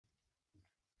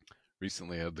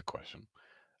Recently had the question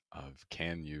of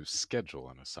can you schedule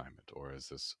an assignment, or as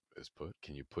this is put,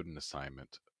 can you put an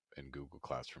assignment in Google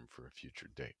Classroom for a future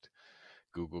date?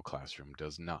 Google Classroom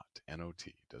does not, NOT,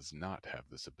 does not have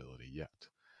this ability yet,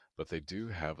 but they do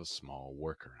have a small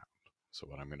workaround. So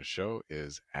what I'm going to show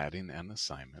is adding an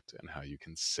assignment and how you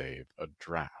can save a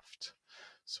draft.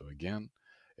 So again,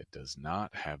 it does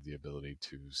not have the ability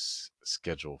to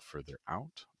schedule further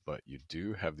out, but you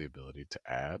do have the ability to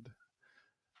add,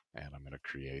 and I'm going to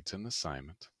create an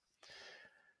assignment.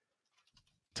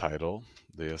 Title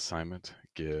the assignment,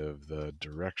 give the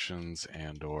directions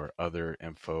and or other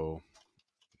info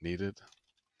needed.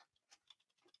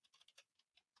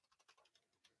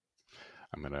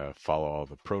 I'm going to follow all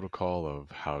the protocol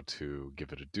of how to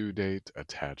give it a due date,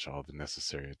 attach all the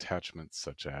necessary attachments,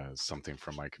 such as something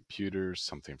from my computer,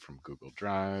 something from Google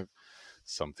Drive,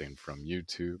 something from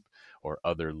YouTube, or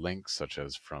other links such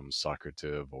as from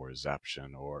Socrative or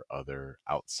Zaption or other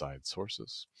outside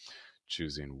sources.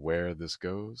 Choosing where this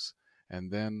goes,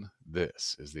 and then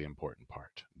this is the important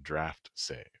part, draft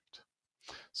saved.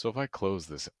 So if I close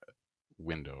this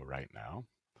window right now,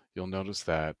 you'll notice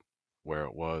that where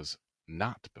it was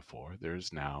not before,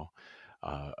 there's now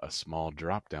a small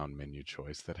drop-down menu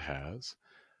choice that has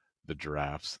the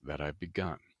drafts that I've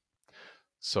begun.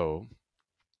 So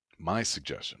my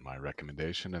suggestion, my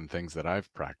recommendation, and things that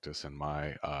I've practiced in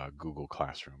my Google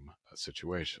Classroom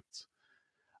situations,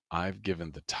 I've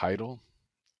given the title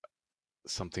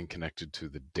something connected to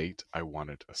the date I want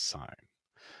it assigned.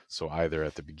 So either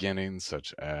at the beginning,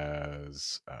 such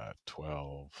as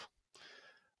 12,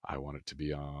 I want it to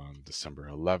be on December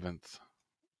 11th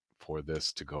for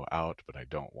this to go out, but I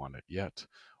don't want it yet.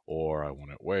 Or I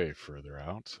want it way further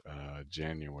out,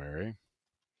 January.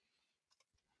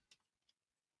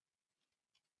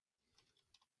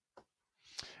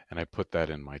 And I put that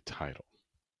in my title.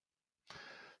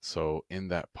 So in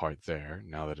that part there,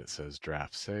 now that it says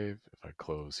draft save, if I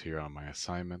close here on my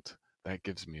assignment, that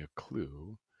gives me a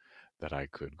clue that I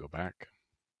could go back,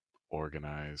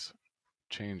 organize,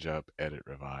 change up, edit,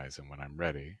 revise, and when I'm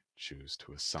ready, choose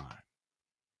to assign.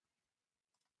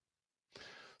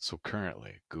 So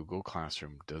currently, Google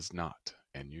Classroom does not,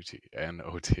 N-U-T,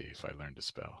 if I learned to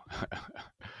spell,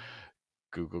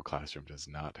 Google Classroom does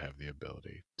not have the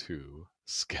ability to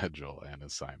schedule an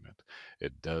assignment.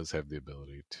 It does have the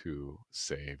ability to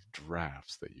save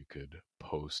drafts that you could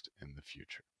post in the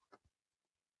future.